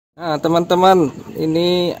Nah teman-teman,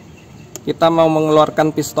 ini kita mau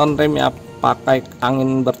mengeluarkan piston rem ya, pakai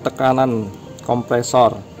angin bertekanan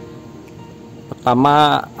kompresor.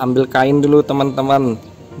 Pertama ambil kain dulu teman-teman,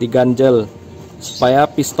 diganjel supaya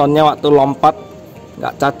pistonnya waktu lompat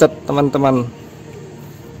nggak cacat teman-teman.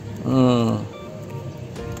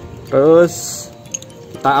 Terus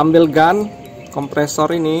kita ambil gun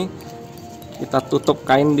kompresor ini, kita tutup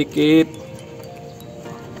kain dikit,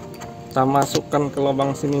 kita masukkan ke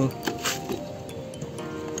lubang sini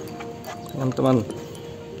teman-teman.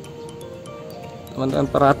 Teman-teman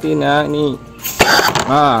perhatiin ya ini.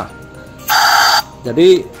 Nah,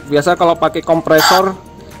 jadi biasa kalau pakai kompresor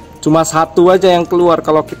cuma satu aja yang keluar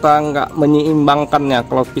kalau kita nggak menyeimbangkannya,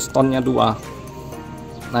 kalau pistonnya dua.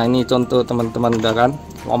 Nah ini contoh teman-teman, udah kan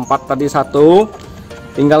lompat tadi satu,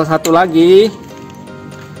 tinggal satu lagi.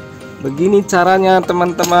 Begini caranya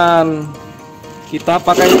teman-teman, kita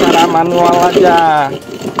pakai cara manual aja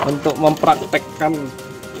untuk mempraktekkan.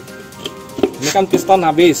 Ini kan piston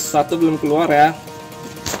habis, satu belum keluar ya.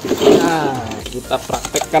 Nah kita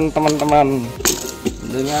praktekkan teman-teman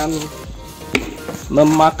dengan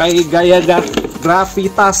memakai gaya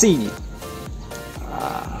gravitasi.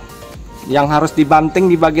 Yang harus dibanting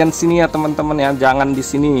di bagian sini ya teman-teman ya, jangan di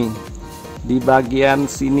sini, di bagian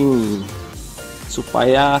sini,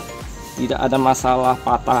 supaya tidak ada masalah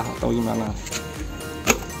patah atau gimana.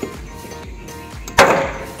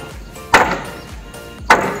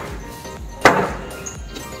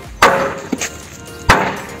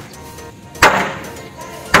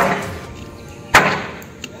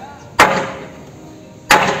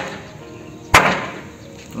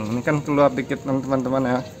 Ini kan keluar dikit teman-teman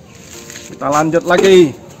ya. Kita lanjut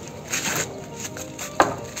lagi.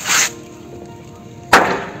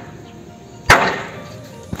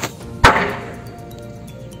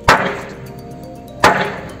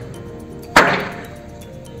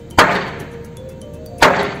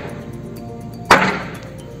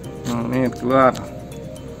 Nah, ini keluar.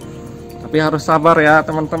 Tapi harus sabar ya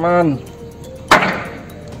teman-teman.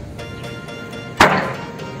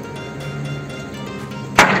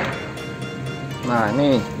 Nah,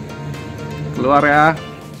 ini keluar ya.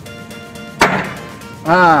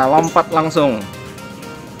 Lompat langsung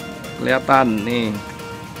kelihatan nih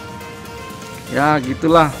ya,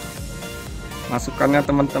 gitulah masukannya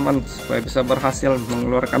teman-teman supaya bisa berhasil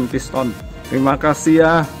mengeluarkan piston. Terima kasih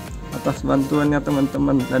ya atas bantuannya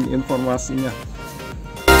teman-teman dan informasinya.